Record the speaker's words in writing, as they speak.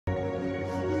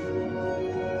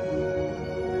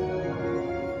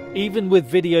Even with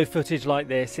video footage like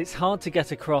this, it's hard to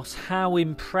get across how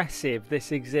impressive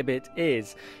this exhibit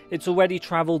is. It's already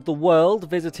travelled the world,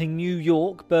 visiting New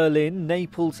York, Berlin,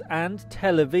 Naples and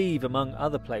Tel Aviv, among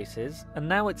other places, and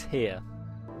now it's here.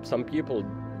 Some people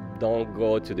don't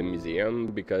go to the museum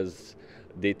because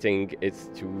they think it's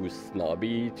too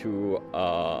snobby,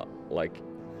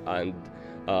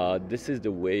 this is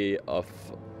the way of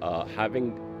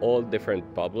having all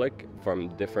different public from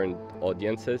different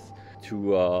audiences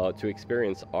to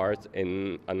experience art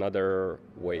in another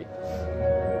way.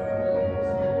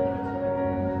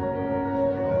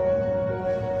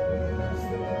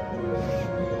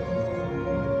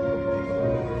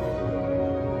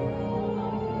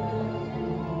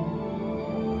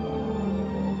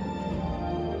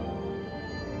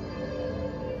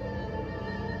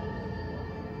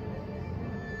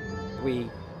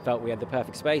 We felt we had the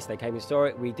perfect space. They came and saw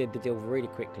it. We did the deal really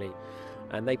quickly,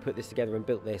 and they put this together and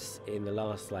built this in the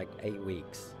last 8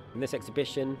 weeks. And this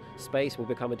exhibition space will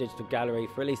become a digital gallery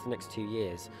for at least the next 2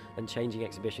 years, and changing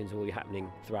exhibitions will be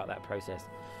happening throughout that process.